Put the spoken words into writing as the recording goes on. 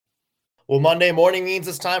Well, Monday morning means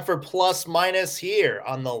it's time for Plus Minus here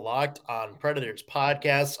on the Locked on Predators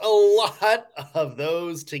podcast. A lot of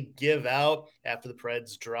those to give out after the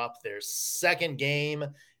Preds drop their second game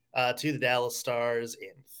to the Dallas Stars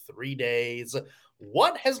in 3 days.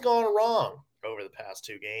 What has gone wrong over the past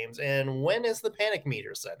two games, and when is the panic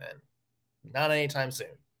meter set in? Not anytime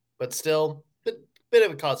soon, but still a bit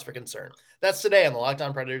of a cause for concern. That's today on the Locked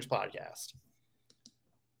on Predators podcast.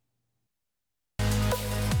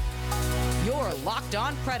 Your Locked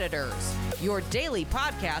On Predators, your daily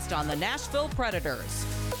podcast on the Nashville Predators.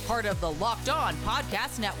 Part of the Locked On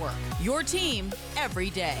Podcast Network, your team every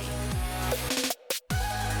day.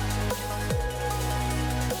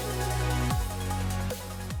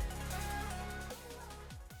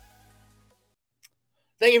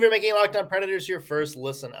 Thank you for making Locked On Predators your first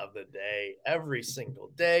listen of the day every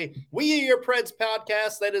single day. We are your Preds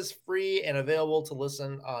podcast that is free and available to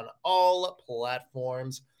listen on all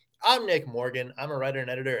platforms. I'm Nick Morgan. I'm a writer and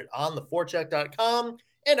editor at ontheforecheck.com,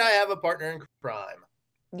 and I have a partner in crime.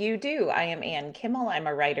 You do. I am Ann Kimmel. I'm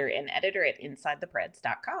a writer and editor at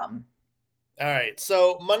InsideThePreds.com. All right,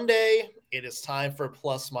 so Monday, it is time for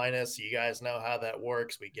Plus Minus. You guys know how that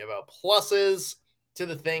works. We give out pluses to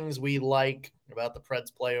the things we like about the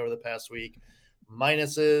Preds play over the past week,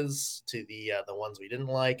 minuses to the ones we didn't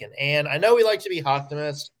like. And I know we like to be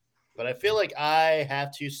optimists, but I feel like I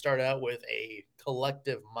have to start out with a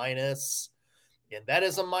collective minus, and that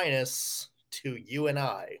is a minus to you and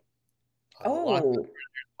I on the Locked On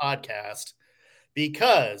podcast,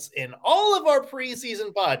 because in all of our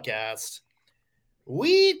preseason podcasts,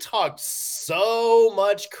 we talked so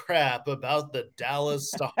much crap about the Dallas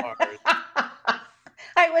Stars.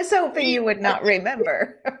 I was hoping you would not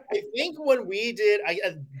remember. I think when we did, I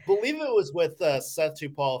believe it was with Seth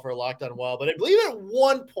Tupal for Locked On Wild, but I believe at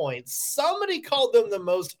one point somebody called them the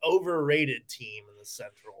most overrated team in the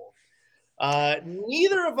Central.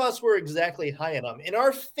 Neither of us were exactly high on them. In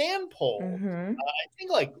our fan poll, I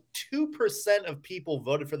think like 2% of people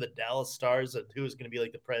voted for the Dallas Stars, and who was going to be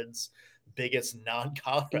like the Preds' biggest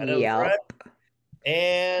non-Colorado threat.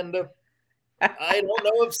 And I don't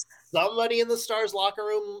know if somebody in the Stars locker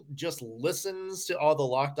room just listens to all the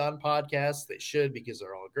Locked On podcasts. They should, because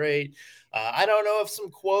they're all great. I don't know if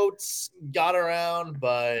some quotes got around,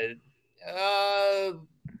 but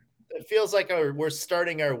it feels like we're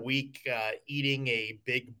starting our week eating a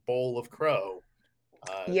big bowl of crow.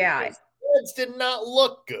 Yeah. The Reds did not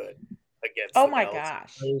look good against the Dallas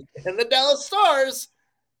gosh. Stars. And the Dallas Stars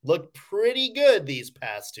looked pretty good these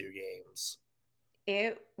past two games.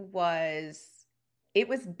 It was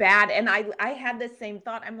bad. And I had the same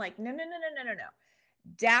thought. I'm like, no.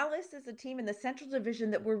 Dallas is a team in the Central Division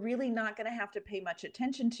that we're really not going to have to pay much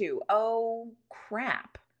attention to. Oh,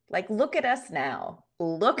 crap. Like, look at us now.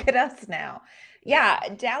 Yeah,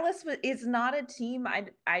 Dallas is not a team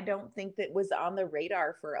I don't think that was on the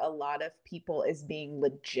radar for a lot of people as being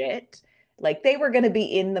legit. Like, they were going to be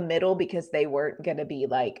in the middle because they weren't going to be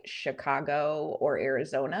like Chicago or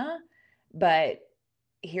Arizona. But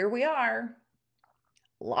here we are.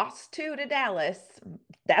 Lost 2 to Dallas.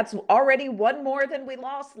 That's already one more than we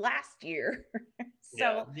lost last year.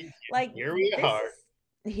 So, like, here we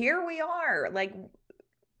are. Like,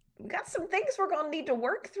 we got some things we're going to need to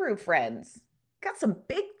work through, friends. Got some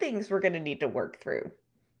big things we're going to need to work through.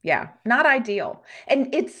 Yeah, not ideal.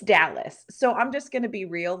 And it's Dallas. So I'm just going to be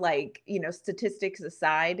real, like, statistics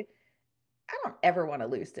aside, I don't ever want to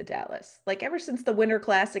lose to Dallas. Like, ever since the Winter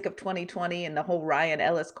Classic of 2020 and the whole Ryan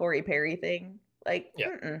Ellis, Corey Perry thing, like,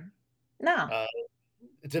 no.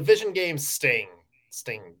 Division games sting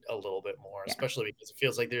a little bit more, especially because it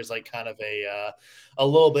feels like there's like kind of a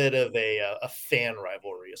little bit of a fan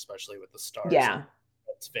rivalry, especially with the Stars. Yeah,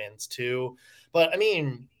 fans too. But I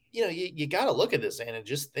mean, you got to look at this and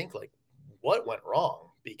just think like, what went wrong?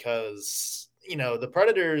 Because the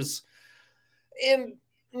Predators, and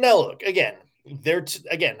now look again,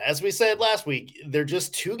 again, as we said last week, they're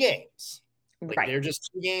just two games. Like, they're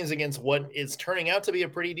just two games against what is turning out to be a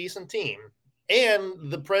pretty decent team.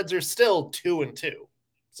 And the Preds are still 2-2.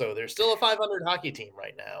 So they're still a 500 hockey team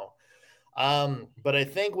right now. But I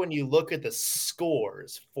think when you look at the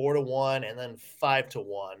scores, 4-1 and then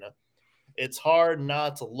 5-1, it's hard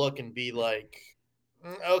not to look and be like,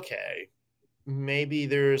 okay, maybe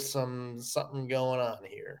there's something going on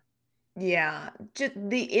here. Yeah, just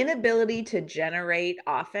the inability to generate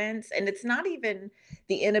offense, and it's not even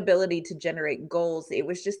the inability to generate goals. It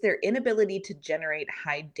was just their inability to generate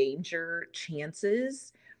high danger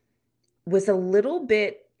chances was a little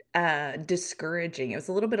bit discouraging. It was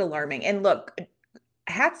a little bit alarming. And look,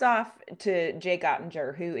 hats off to Jake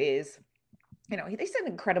Ottinger, who is He's an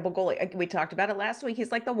incredible goalie. We talked about it last week.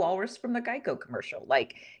 He's like the walrus from the Geico commercial.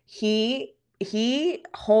 Like he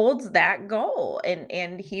holds that goal,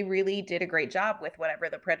 and he really did a great job with whatever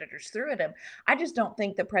the Predators threw at him. I just don't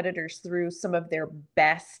think the Predators threw some of their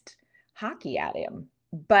best hockey at him.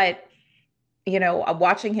 But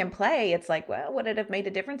watching him play, it's like, well, would it have made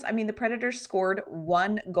a difference? I mean, the Predators scored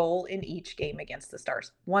one goal in each game against the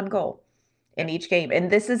Stars. One goal in each game.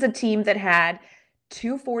 And this is a team that had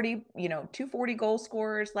 240 goal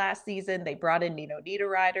scorers last season. They brought in Nino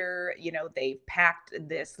Niederreiter. They've packed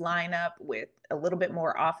this lineup with a little bit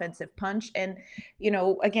more offensive punch. And,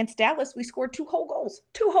 against Dallas, we scored 2 whole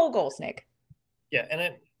goals, Nick. Yeah.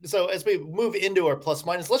 And so as we move into our plus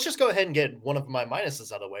minus, let's just go ahead and get one of my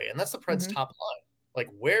minuses out of the way. And that's the Preds top line. Like,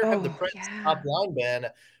 where have the Preds top line been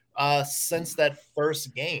since that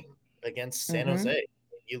first game against San Jose?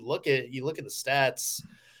 You look at the stats.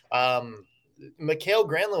 Mikael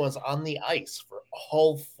Granlund was on the ice for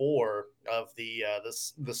all 4 of the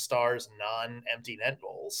Stars' non-empty net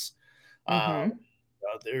goals.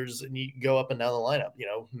 You go up and down the lineup.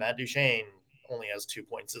 Matt Duchene only has 2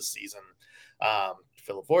 points this season.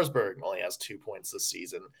 Philip Forsberg only has 2 points this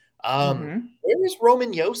season. Where's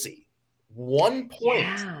Roman Josi? 1 point.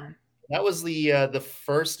 Yeah. That was the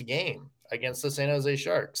first game against the San Jose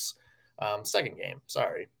Sharks. Second game,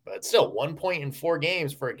 sorry. But still, 1 point in 4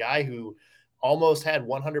 games for a guy who almost had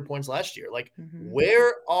 100 points last year. Like,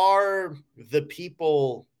 where are the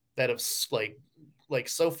people that have like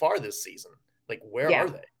so far this season? Like, where are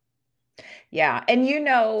they? Yeah. And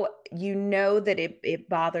that it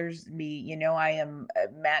bothers me. I am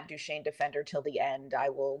a Matt Duchene defender till the end. I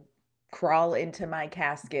will crawl into my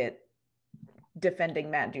casket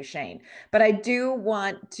defending Matt Duchene. But I do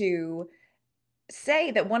want to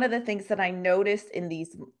say that one of the things that I noticed in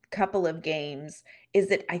these couple of games is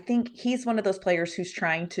that I think he's one of those players who's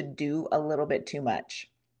trying to do a little bit too much.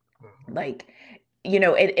 Like,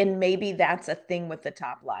 and maybe that's a thing with the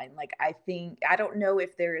top line. Like, I don't know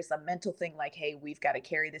if there is a mental thing like, hey, we've got to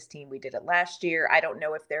carry this team. We did it last year. I don't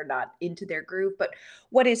know if they're not into their groove. But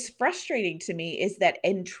what is frustrating to me is that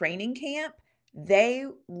in training camp, they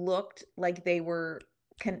looked like they were,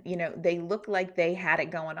 they looked like they had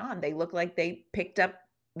it going on. They looked like they picked up,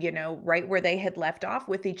 right where they had left off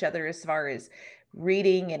with each other as far as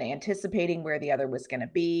reading and anticipating where the other was going to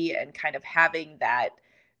be and kind of having that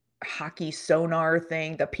hockey sonar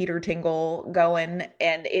thing, the Peter Tingle going.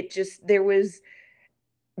 And there was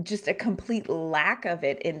just a complete lack of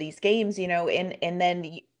it in these games, and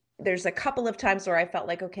then there's a couple of times where I felt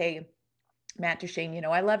like, okay, Matt Duchene,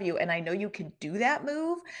 I love you. And I know you can do that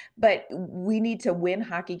move, but we need to win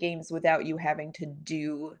hockey games without you having to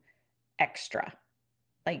do extra.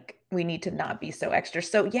 Like, we need to not be so extra.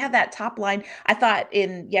 So yeah, that top line, I thought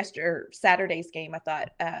in Saturday's game, I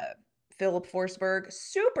thought Philip Forsberg,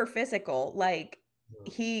 super physical. Like,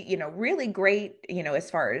 he, really great,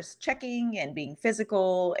 as far as checking and being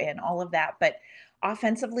physical and all of that. But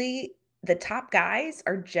offensively, the top guys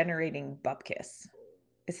are generating bupkis.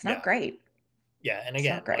 It's not great. Yeah, and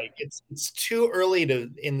again, like, it's too early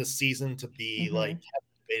in the season to be like,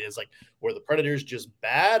 is like, were the Predators just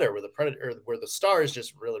bad, or were the Stars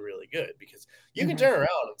just really, really good? Because you can turn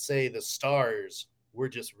around and say the Stars were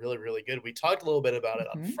just really, really good. We talked a little bit about it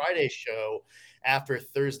on Friday's show after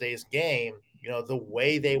Thursday's game. The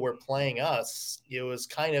way they were playing us, it was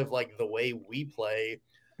kind of like the way we play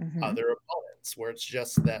other opponents, where it's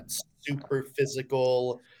just that super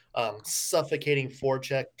physical, suffocating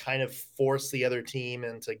forecheck, kind of force the other team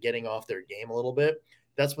into getting off their game a little bit.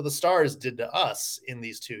 That's what the Stars did to us in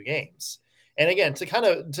these 2 games. And again,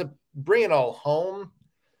 to bring it all home,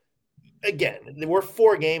 again, we're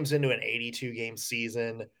 4 games into an 82 game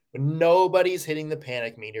season. Nobody's hitting the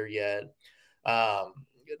panic meter yet.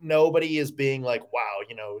 Nobody is being like, wow,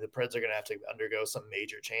 the Preds are going to have to undergo some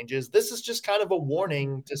major changes. This is just kind of a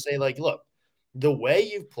warning to say, like, look, the way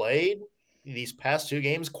you've played these past 2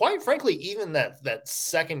 games, quite frankly, even that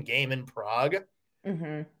second game in Prague,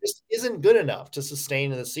 just isn't good enough to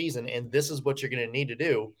sustain in the season. And this is what you're going to need to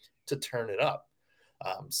do to turn it up.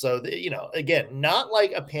 Again, not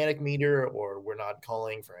like a panic meter, or we're not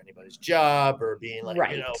calling for anybody's job or being like,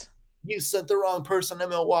 you sent the wrong person to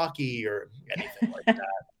Milwaukee or anything like that.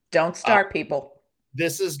 Don't start people.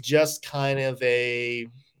 This is just kind of a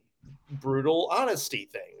brutal honesty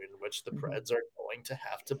thing in which the Preds are going to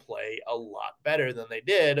have to play a lot better than they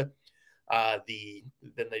did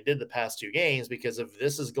the past 2 games, because if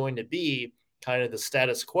this is going to be kind of the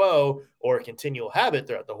status quo or a continual habit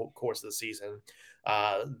throughout the whole course of the season,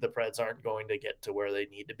 the Preds aren't going to get to where they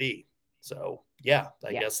need to be. So,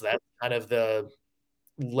 I guess that's kind of the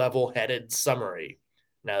level-headed summary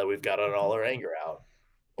now that we've gotten all our anger out?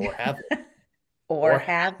 Or have we? Or Or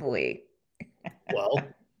have we? well,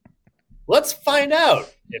 let's find out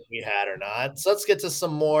if we had or not. So let's get to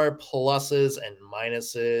some more pluses and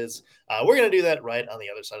minuses. We're going to do that right on the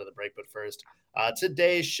other side of the break. But first,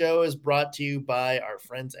 today's show is brought to you by our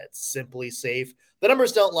friends at SimpliSafe. The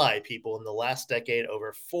numbers don't lie, people. In the last decade,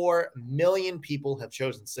 over 4 million people have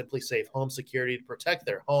chosen SimpliSafe home security to protect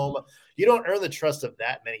their home. You don't earn the trust of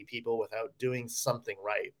that many people without doing something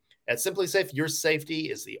right. At SimpliSafe, your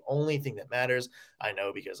safety is the only thing that matters. I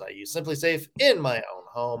know because I use SimpliSafe in my own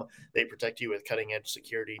home. They protect you with cutting-edge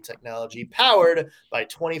security technology powered by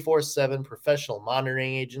 24/7 professional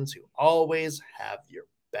monitoring agents who always have your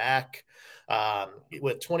back.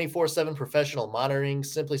 With 24/7 professional monitoring,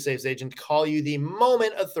 SimpliSafe's agent call you the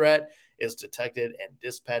moment a threat is detected and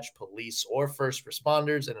dispatch police or first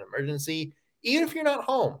responders in an emergency, even if you're not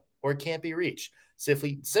home or can't be reached.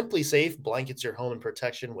 SimpliSafe blankets your home in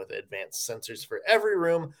protection with advanced sensors for every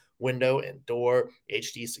room, window, and door,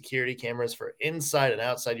 HD security cameras for inside and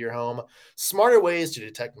outside your home, smarter ways to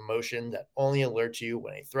detect motion that only alert you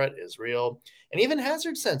when a threat is real, and even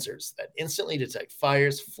hazard sensors that instantly detect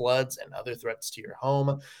fires, floods, and other threats to your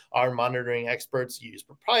home. Our monitoring experts use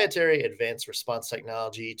proprietary advanced response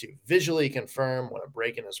technology to visually confirm when a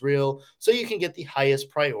break-in is real so you can get the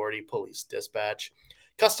highest priority police dispatch.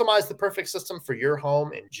 Customize the perfect system for your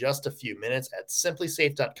home in just a few minutes at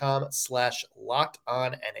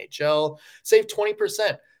simplisafe.com/lockedonnhl. Save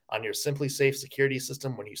 20% on your SimpliSafe security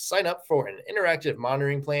system when you sign up for an interactive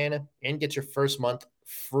monitoring plan and get your first month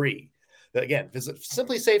free. Again, visit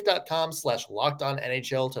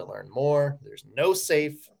simplisafe.com/lockedonnhl to learn more. There's no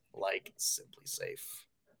safe like SimpliSafe.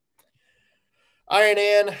 All right,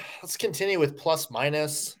 Ann, let's continue with plus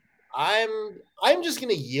minus. I'm just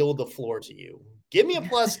going to yield the floor to you. Give me a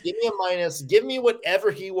plus, give me a minus, give me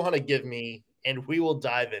whatever you want to give me, and we will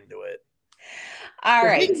dive into it. All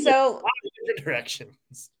right. So, different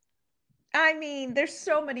directions. I mean, there's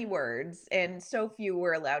so many words and so few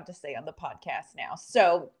we're allowed to say on the podcast now.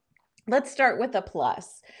 So, let's start with a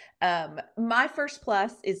plus. My first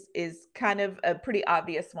plus is kind of a pretty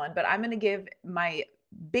obvious one, but I'm going to give my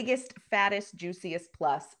biggest, fattest, juiciest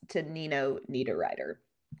plus to Nino Niederreiter.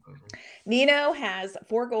 Nino has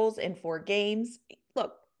 4 goals in 4 games.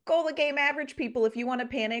 Look, goal a game average, people. If you want to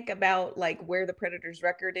panic about like where the Predators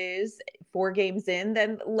record is 4 games in,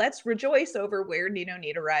 then let's rejoice over where Nino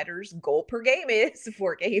Niederreiter's goal per game is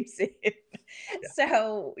 4 games in. Yeah.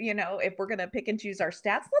 So, if we're going to pick and choose our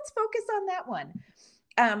stats, let's focus on that one.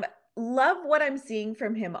 Love what I'm seeing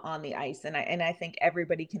from him on the ice. And I think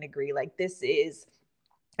everybody can agree, like, this is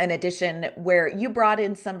an addition where you brought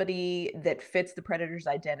in somebody that fits the Predators'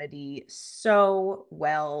 identity so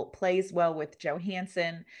well, plays well with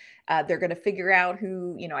Johansson. They're going to figure out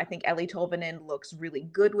who, I think Eeli Tolvanen looks really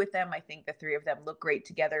good with them. I think the 3 of them look great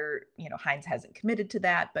together. Hines hasn't committed to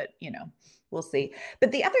that, but, we'll see.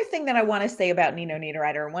 But the other thing that I want to say about Nino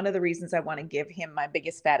Niederreiter, and one of the reasons I want to give him my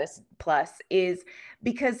biggest, fattest plus, is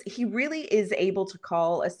because he really is able to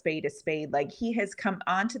call a spade a spade. Like, he has come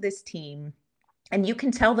onto this team, and you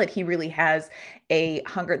can tell that he really has a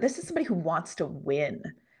hunger. This is somebody who wants to win.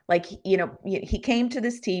 Like, he came to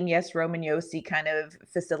this team. Yes, Roman Josi kind of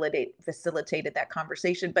facilitated that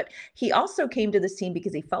conversation, but he also came to this team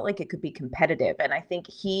because he felt like it could be competitive. And I think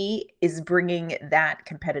he is bringing that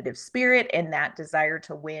competitive spirit and that desire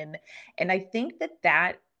to win. And I think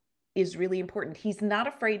that is really important. He's not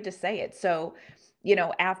afraid to say it. So,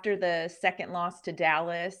 after the second loss to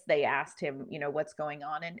Dallas, they asked him, what's going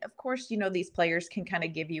on. And of course, these players can kind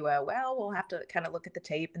of give you we'll have to kind of look at the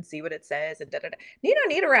tape and see what it says. And Nino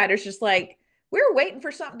Niederreiter's just like, we were waiting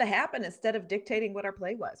for something to happen instead of dictating what our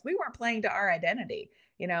play was. We weren't playing to our identity.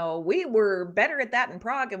 We were better at that in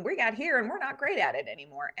Prague, and we got here and we're not great at it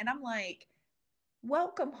anymore. And I'm like,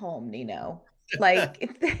 welcome home, Nino. Like,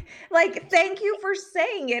 thank you for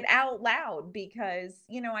saying it out loud, because,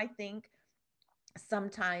 I think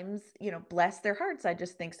sometimes, bless their hearts, I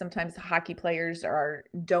just think sometimes hockey players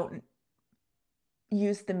don't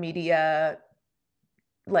use the media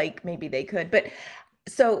like maybe they could. But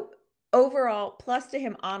so overall, plus to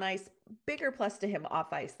him on ice, bigger plus to him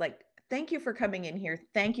off ice. Like, thank you for coming in here.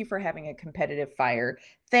 Thank you for having a competitive fire.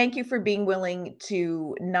 Thank you for being willing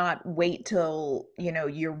to not wait till,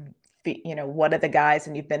 you're one of the guys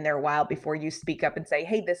and you've been there a while before you speak up and say,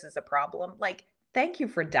 hey, this is a problem. Like, thank you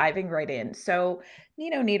for diving right in. So,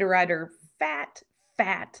 Nino Niederreiter, fat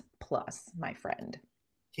plus, my friend.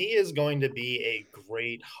 He is going to be a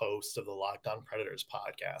great host of the Locked On Predators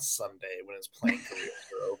podcast someday when his playing careers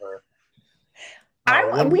are over.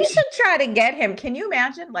 We should try to get him. Can you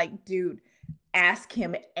imagine? Like, dude, ask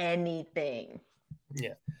him anything.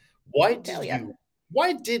 Yeah. Why Tell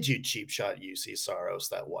did ya. you cheap shot UC Saros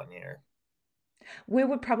that one year? We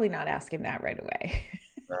would probably not ask him that right away.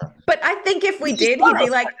 Uh, But I think if we UC did, he'd be Saros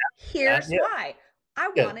like, that, "Here's yeah. why.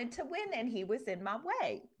 I Yeah. wanted to win and he was in my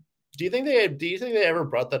way." Do you think they ever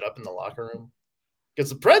brought that up in the locker room? Because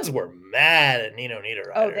the Preds were mad at Nino Oh,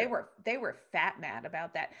 Niederreiter. they were fat mad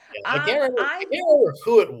about that. Yeah, I can't remember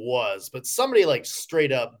who it was, but somebody like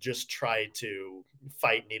straight up just tried to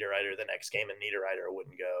fight Niederreiter the next game, and Niederreiter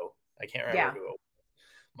wouldn't go. I can't remember who it was.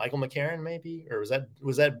 Michael McCarron, maybe, or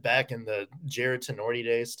was that back in the Jared Tenorti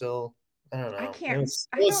days still? I don't know. I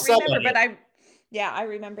don't remember, but I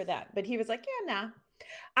remember that. But he was like, "Yeah, nah."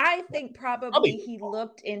 I think probably he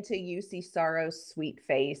looked into UC Saros' sweet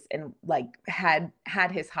face and like had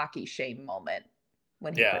his hockey shame moment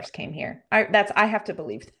when he first came here. I have to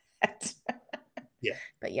believe that. Yeah.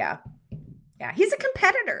 But yeah, he's a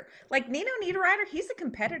competitor. Like Nino Niederreiter, he's a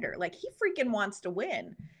competitor. Like he freaking wants to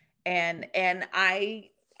win, and I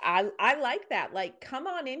like that. Like, come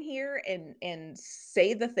on in here and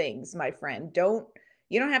say the things, my friend.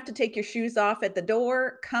 You don't have to take your shoes off at the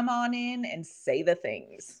door. Come on in and say the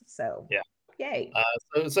things. So yeah, yay.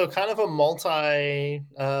 So kind of a multi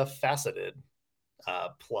faceted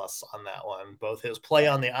plus on that one, both his play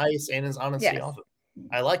on the ice and his honesty off of it.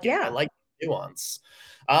 I like it. I like nuance.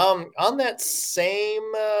 On that same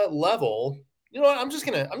level, you know what? I'm just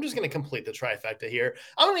gonna complete the trifecta here.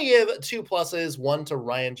 I'm gonna give 2 pluses, one to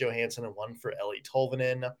Ryan Johansson and one for Eeli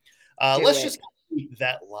Tolvanen. Let's just complete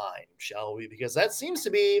that line, shall we? Because that seems to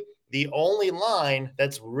be the only line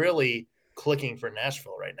that's really clicking for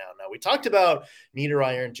Nashville right now. Now, we talked about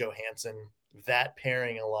Niederreiter and Johansson, that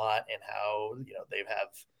pairing a lot, and how they have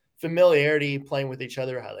familiarity playing with each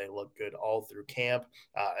other, how they look good all through camp,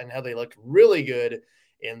 and how they looked really good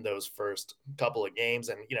in those first couple of games.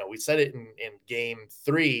 And we said it in game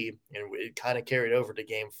 3, and it kind of carried over to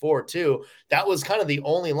game 4 too. That was kind of the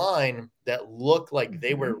only line that looked like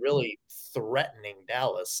they were really threatening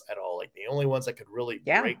Dallas at all, like the only ones that could really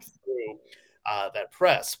break through that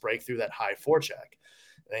press, break through that high forecheck.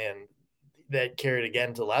 And that carried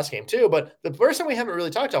again to the last game too. But the person we haven't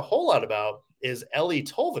really talked a whole lot about is Eeli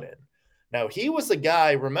Tolvanen. Now, he was the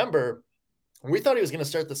guy, remember, we thought he was going to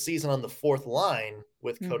start the season on the 4th line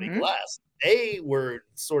with Cody Glass. They were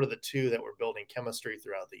sort of the two that were building chemistry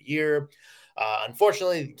throughout the year.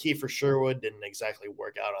 Unfortunately, Kiefer Sherwood didn't exactly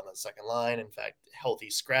work out on the second line. In fact, healthy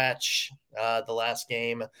scratch the last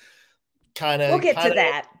game. We'll get to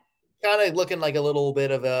that. Kind of looking like a little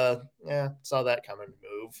bit of a, saw that coming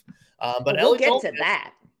move. But we'll get to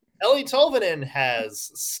that. Eeli Tolvanen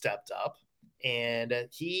has stepped up, and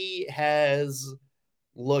he has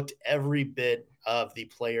looked every bit of the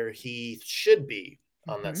player he should be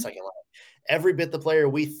on that second line. Every bit the player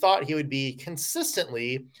we thought he would be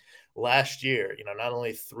consistently last year. Not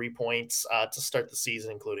only 3 points to start the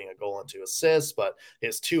season, including a goal and 2 assists, but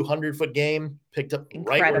his 200-foot game picked up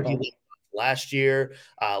right where he left last year.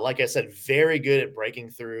 Like I said, very good at breaking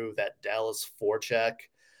through that Dallas forecheck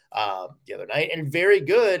the other night, and very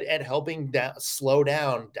good at helping slow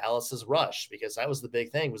down Dallas's rush, because that was the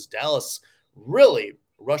big thing, was Dallas really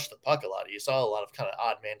rushed the puck a lot. You saw a lot of kind of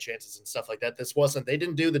odd man chances and stuff like that. They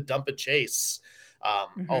didn't do the dump and chase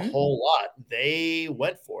a whole lot. They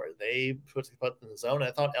went for it. They put in the zone.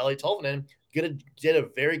 I thought Eeli Tolvanen did a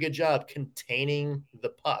very good job containing the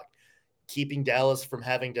puck, keeping Dallas from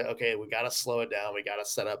having to, we got to slow it down. We got to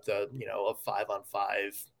set up the, a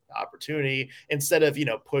 5-on-5 opportunity instead of,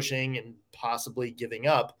 pushing and possibly giving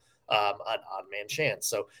up an odd man chance.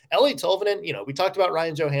 So Eeli Tolvanen, we talked about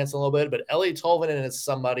Ryan Johansson a little bit, but Eeli Tolvanen is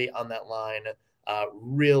somebody on that line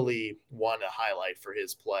really want to highlight for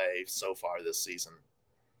his play so far this season.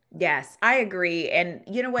 Yes, I agree. And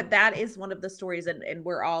you know what? That is one of the stories, and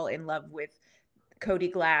we're all in love with Cody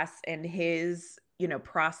Glass and his,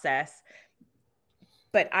 process.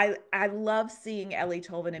 But I love seeing Eeli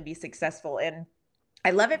Tolvanen be successful. And I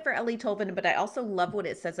love it for Eeli Tolvanen, but I also love what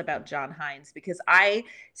it says about John Hynes, because I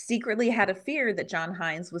secretly had a fear that John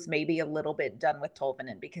Hynes was maybe a little bit done with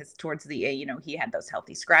Tolvanen, because towards the, he had those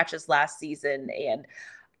healthy scratches last season. And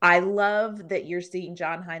I love that you're seeing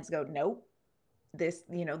John Hynes go, nope, this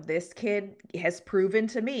kid has proven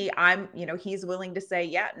to me, he's willing to say,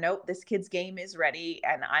 yeah, nope, this kid's game is ready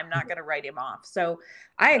and I'm not going to write him off. So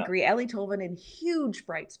I agree. Eeli Tolvanen, huge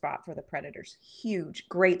bright spot for the Predators. Huge,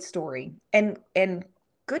 great story. And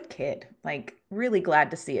good kid, like really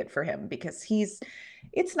glad to see it for him, because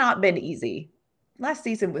it's not been easy. Last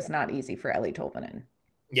season was not easy for Eeli Tolvanen.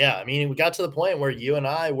 Yeah. I mean, we got to the point where you and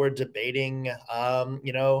I were debating,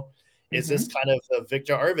 Is this kind of a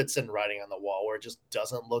Victor Arvidsson writing on the wall where it just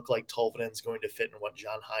doesn't look like Tolvanen's going to fit in what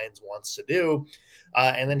John Hynes wants to do?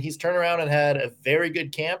 And then he's turned around and had a very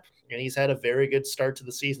good camp, and he's had a very good start to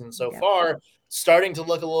the season so far, starting to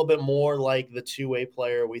look a little bit more like the two-way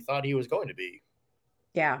player we thought he was going to be.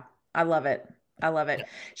 Yeah, I love it. I love it. Yeah.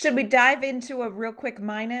 Should we dive into a real quick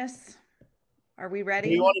minus? Are we ready?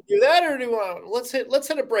 Do you want to do that, or do you want let's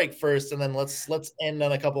hit a break first, and then let's end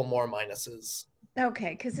on a couple more minuses?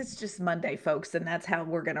 Okay, because it's just Monday, folks, and that's how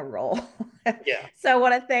we're going to roll. Yeah. So I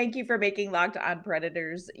want to thank you for making Locked On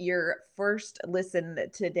Predators your first listen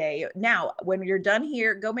today. Now, when you're done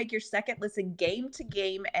here, go make your second listen, Game to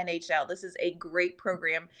Game NHL. This is a great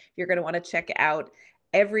program you're going to want to check out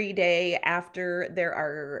every day after there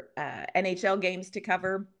are NHL games to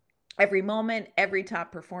cover. Every moment, every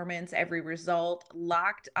top performance, every result,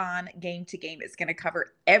 Locked On Game to Game is going to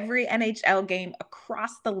cover every NHL game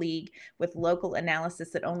across the league with local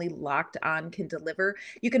analysis that only Locked On can deliver.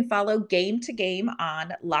 You can follow Game to Game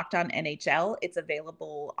on Locked On NHL. It's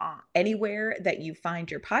available anywhere that you find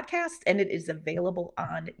your podcast, and it is available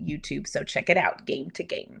on YouTube. So check it out, Game to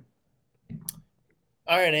Game.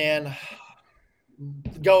 All right, Ann,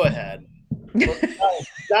 go ahead.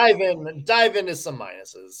 dive into some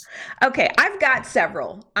minuses. Okay, I've got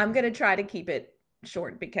several. I'm going to try to keep it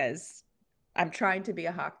short because I'm trying to be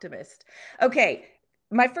a optimist. Okay,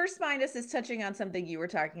 my first minus is touching on something you were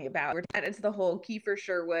talking about. It's the whole Kiefer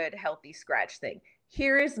Sherwood healthy scratch thing.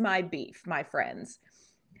 Here is my beef, my friends.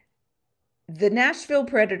 The Nashville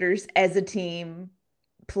Predators as a team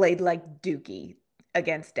played like Dookie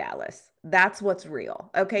against Dallas. That's what's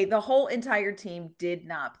real. Okay. The whole entire team did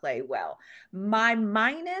not play well. My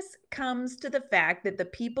minus comes to the fact that the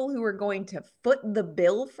people who are going to foot the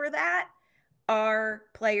bill for that are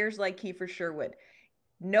players like Kiefer Sherwood.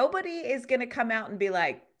 Nobody is going to come out and be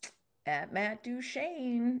like, Matt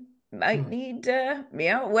Duchene might need to,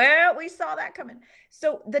 well, we saw that coming.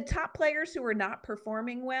 So the top players who are not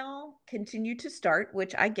performing well continue to start,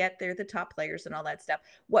 which I get, they're the top players and all that stuff.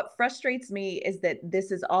 What frustrates me is that this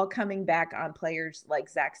is all coming back on players like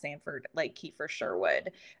Zach Sanford, like Kiefer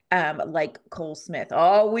Sherwood, like Cole Smith.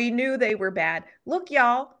 Oh, we knew they were bad. Look,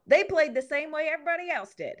 y'all, they played the same way everybody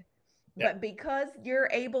else did. Yep. But because you're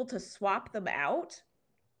able to swap them out,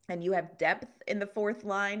 and you have depth in the fourth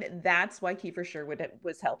line, that's why Kiefer Sherwood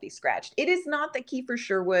was healthy scratched. It is not that Kiefer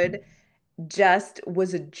Sherwood just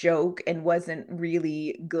was a joke and wasn't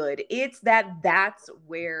really good. It's that's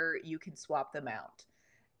where you can swap them out.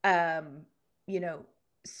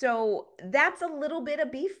 So that's a little bit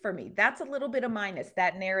of beef for me. That's a little bit of minus,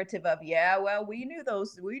 that narrative of, we knew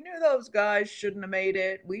those guys shouldn't have made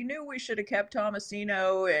it. We knew we should have kept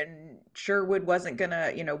Tomasino, and Sherwood wasn't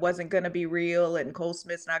gonna be real, and Cole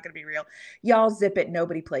Smith's not gonna be real. Y'all zip it.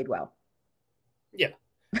 Nobody played well. Yeah.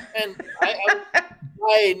 And I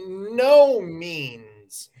by no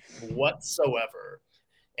means whatsoever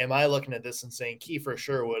am I looking at this and saying Kiefer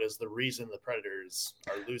Sherwood is the reason the Predators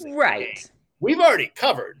are losing. Right. We've already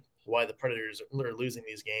covered why the Predators are losing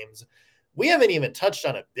these games. We haven't even touched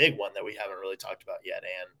on a big one that we haven't really talked about yet,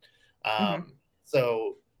 Ann.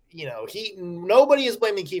 So, nobody is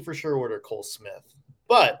blaming Kiefer Sherwood or Cole Smith.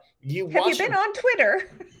 But have you been on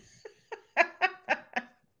Twitter?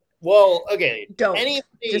 Well, okay. Don't.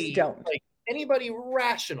 Just don't. Anybody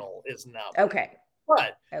rational is not. Okay.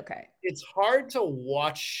 But it's hard to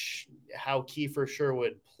watch how Kiefer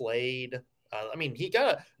Sherwood played. He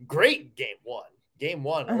got a great game one. Game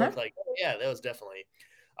one, it looked like, that was definitely.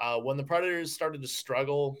 When the Predators started to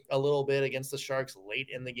struggle a little bit against the Sharks late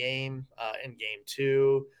in the game, in game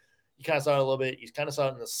two, you kind of saw it a little bit. You kind of saw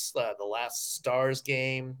it in the last Stars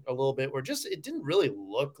game a little bit, where just it didn't really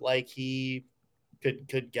look like he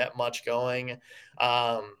could get much going.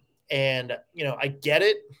 And I get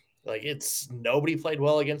it. Like, it's nobody played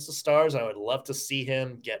well against the Stars. I would love to see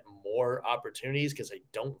him get more opportunities because I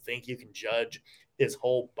don't think you can judge his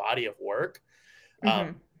whole body of work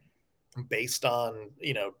based on,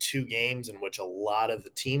 2 games in which a lot of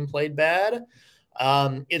the team played bad.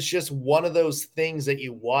 It's just one of those things that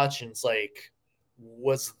you watch and it's like,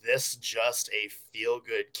 was this just a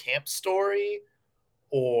feel-good camp story?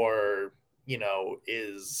 Or,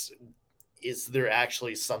 is there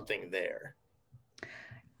actually something there?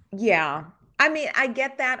 Yeah. I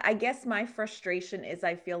get that. I guess my frustration is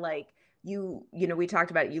I feel like we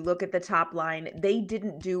talked about it. You look at the top line, they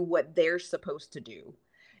didn't do what they're supposed to do,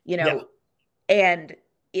 and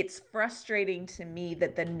it's frustrating to me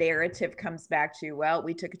that the narrative comes back to, well,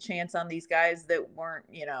 we took a chance on these guys that weren't,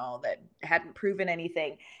 that hadn't proven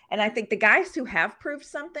anything. And I think the guys who have proved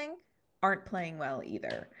something aren't playing well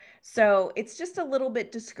either. So it's just a little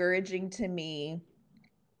bit discouraging to me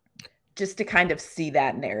just to kind of see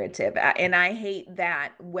that narrative. And I hate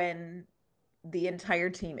that when the entire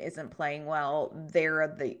team isn't playing well,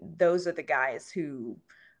 those are the guys who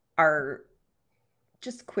are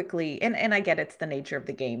just quickly, and I get it's the nature of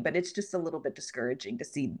the game, but it's just a little bit discouraging to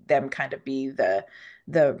see them kind of be the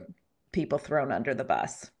people thrown under the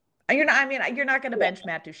bus. You're not going to bench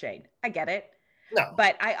Matt Duchene. I get it. No.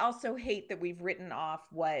 But I also hate that we've written off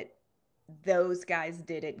what those guys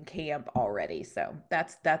did in camp already. So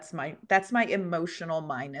that's my emotional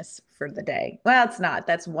minus for the day. Well, it's not.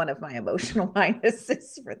 That's one of my emotional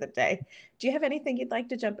minuses for the day. Do you have anything you'd like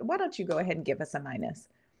to jump? Why don't you go ahead and give us a minus?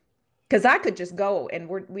 Because I could just go, and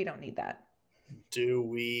we don't need that. Do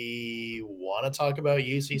we want to talk about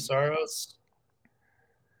UC Saros?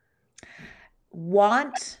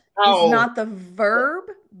 Want is not the verb.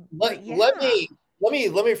 Let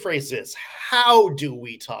me phrase this. How do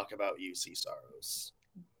we talk about UC Saros?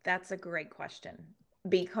 That's a great question,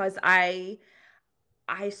 because I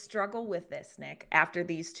struggle with this, Nick. After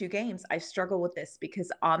these two games, I struggle with this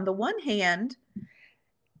because on the one hand,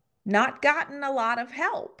 not gotten a lot of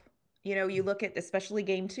help. You know, you look at especially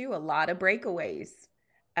game 2, a lot of breakaways.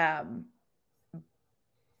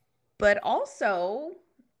 But also,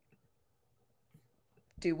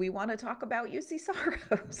 do we want to talk about UC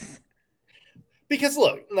Saros? Because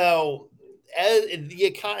look, now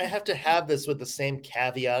you kind of have to have this with the same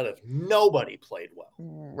caveat of nobody played well.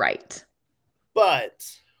 Right.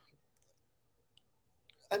 But,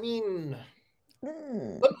 I mean,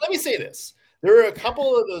 let me say this. There are a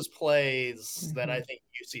couple of those plays that I think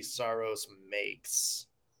UC Saros makes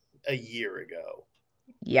a year ago.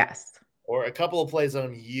 Yes. Or a couple of plays that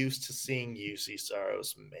I'm used to seeing UC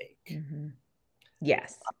Saros make.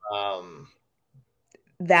 Yes. I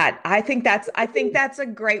think that's a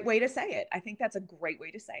great way to say it. I think that's a great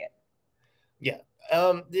way to say it. Yeah.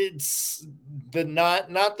 It's the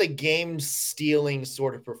not the game stealing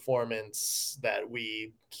sort of performance that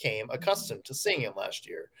we came accustomed to seeing him last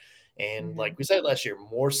year. And like we said last year,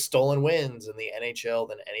 more stolen wins in the NHL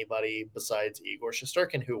than anybody besides Igor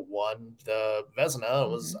Shesterkin, who won the Vezina,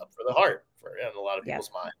 was up for the Hart in a lot of people's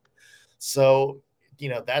mind. So, you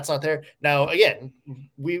know, that's not there. Now, again,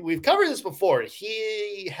 we've covered this before.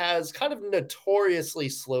 He has kind of notoriously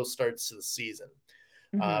slow starts to the season,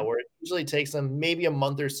 where it usually takes him maybe a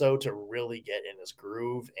month or so to really get in his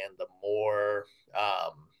groove. And the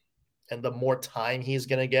more time he's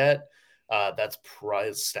going to get, his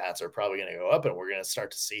stats are probably going to go up, and we're going to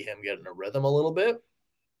start to see him get in a rhythm a little bit.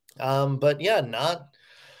 But yeah, not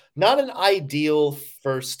an ideal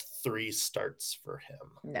first 3 starts for him.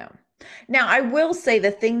 No. Now, I will say the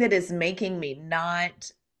thing that is making me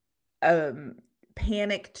not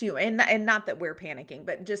panic too, and not that we're panicking,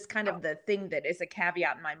 but just kind of the thing that is a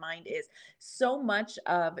caveat in my mind is so much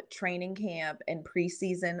of training camp and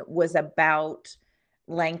preseason was about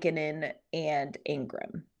Lankinen and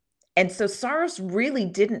Ingram. And so Saros really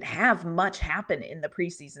didn't have much happen in the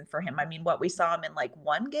preseason for him. I mean, we saw him in like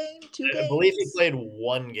 1 game, 2 games? I believe he played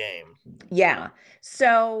 1 game. Yeah.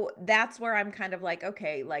 So that's where I'm kind of like,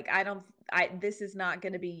 okay, like this is not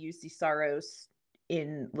going to be UC Saros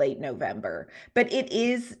in late November, but it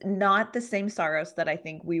is not the same Saros that I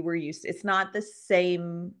think we were used to. It's not the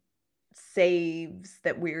same saves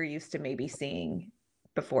that we were used to maybe seeing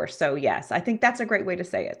before. So yes, I think that's a great way to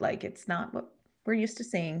say it. Like, it's not what we're used to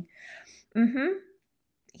seeing.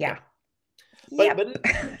 Yeah. But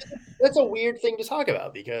that's a weird thing to talk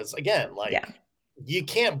about because, again, you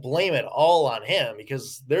can't blame it all on him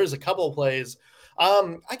because there's a couple of plays.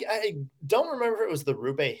 I don't remember if it was the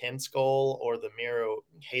Roope Hintz goal or the Miro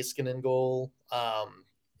Heiskanen goal,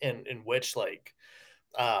 in which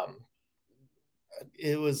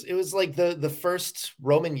it was like the first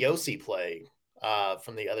Roman Josi play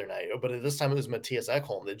from the other night, but at this time it was Matthias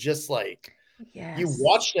Ekholm that just you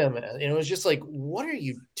watched him and it was just like, what are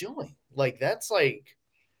you doing? Like that's like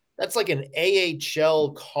an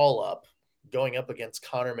AHL call up going up against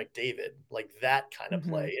Connor McDavid, like that kind of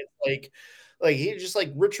play. It's like he just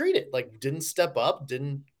retreated, didn't step up,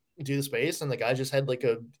 didn't do the space, and the guy just had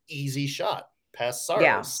a easy shot past Saros.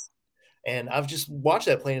 Yeah. And I've just watched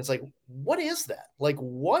that play and it's like, what is that? Like,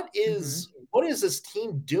 what is this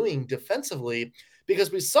team doing defensively?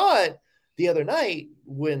 Because we saw it the other night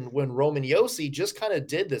when Roman Josi just kind of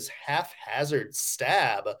did this haphazard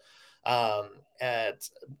stab at,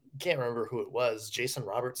 can't remember who it was, Jason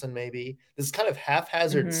Robertson maybe. This kind of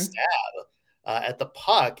haphazard stab at the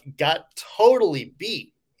puck, got totally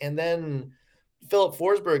beat. And then Philip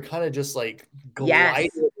Forsberg kind of just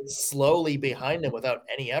glided slowly behind him without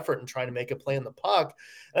any effort and trying to make a play in the puck.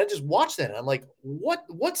 And I just watched that and I'm like,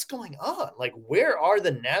 what's going on? Like, where are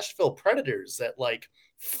the Nashville Predators that like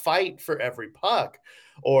fight for every puck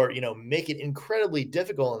or, make it incredibly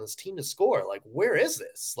difficult on this team to score? Like, where is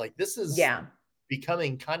this? Like, this is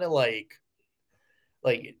becoming kind of like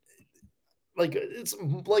it's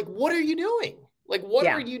like, what are you doing? Like, what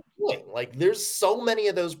are you doing? Like, there's so many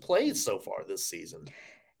of those plays so far this season.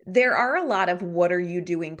 There are a lot of what are you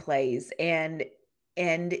doing plays, and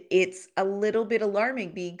it's a little bit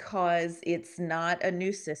alarming because it's not a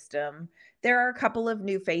new system. There are a couple of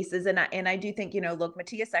new faces, and I do think, look,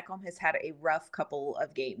 Matthias Ekholm has had a rough couple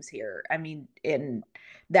of games here. I mean, and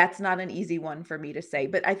that's not an easy one for me to say,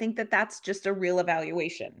 but I think that that's just a real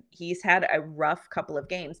evaluation. He's had a rough couple of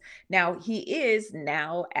games. Now he is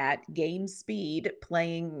now at game speed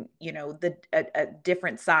playing, a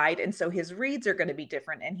different side, and so his reads are going to be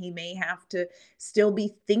different, and he may have to still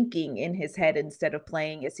be thinking in his head instead of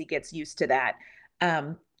playing as he gets used to that.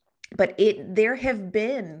 But there have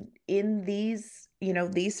been in these,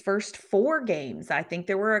 these first 4 games, I think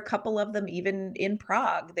there were a couple of them even in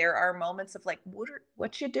Prague. There are moments of like,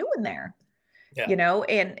 what you doing there? Yeah.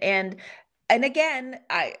 And again,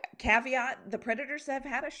 I caveat, the Predators have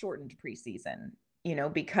had a shortened preseason,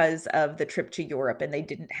 because of the trip to Europe, and they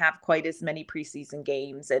didn't have quite as many preseason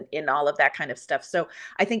games and all of that kind of stuff. So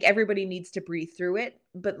I think everybody needs to breathe through it,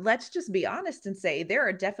 but let's just be honest and say there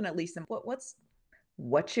are definitely some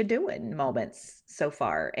what you doing moments so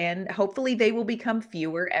far, and hopefully they will become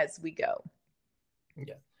fewer as we go.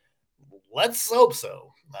 Yeah, let's hope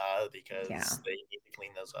so, because they need to clean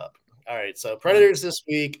those up. All right, so Predators this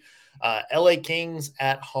week, LA Kings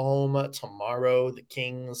at home tomorrow. The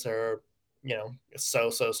Kings are, so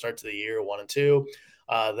start to the year, 1-2.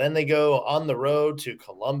 Then they go on the road to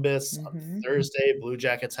Columbus on Thursday. Blue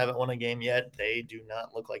Jackets haven't won a game yet. They do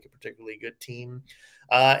not look like a particularly good team.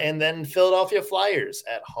 And then Philadelphia Flyers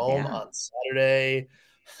at home on Saturday.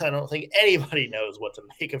 I don't think anybody knows what to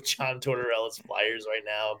make of John Tortorella's Flyers right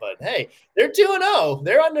now, but hey, they're 2-0.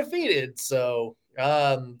 They're undefeated. So,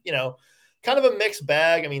 kind of a mixed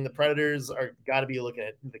bag. I mean, the Predators are got to be looking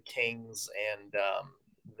at the Kings and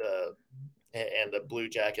the Blue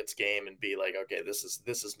Jackets game and be like, okay, this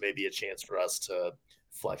is maybe a chance for us to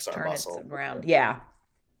flex our muscle around. Yeah.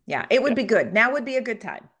 It would be good. Now would be a good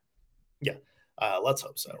time. Yeah. Let's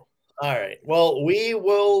hope so. All right. Well, we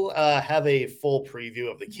will have a full preview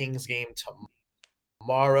of the Kings game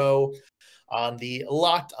tomorrow on the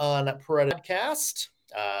Locked On Predators podcast.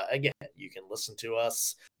 Again, you can listen to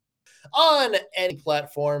us on any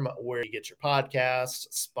platform where you get your podcasts,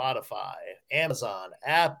 Spotify, Amazon,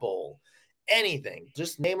 Apple, anything.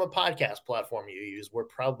 Just name a podcast platform you use. We're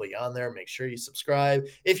probably on there. Make sure you subscribe.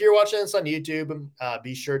 If you're watching this on YouTube,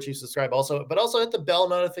 be sure to subscribe but also hit the bell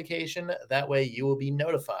notification. That way you will be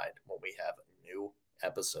notified when we have new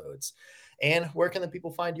episodes. And where can the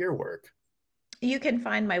people find your work? You can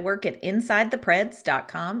find my work at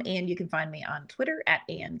InsideThePreds.com, and you can find me on Twitter at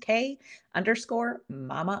ANK_MamaOnIce.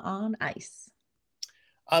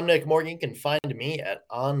 I'm Nick Morgan. You can find me at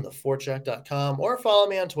ontheforecheck.com or follow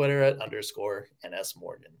me on Twitter at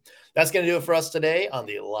 _NSMorgan. That's going to do it for us today on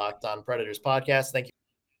the Locked On Predators podcast. Thank you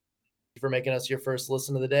for making us your first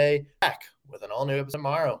listen of the day. Back with an all-new episode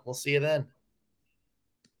tomorrow. We'll see you then.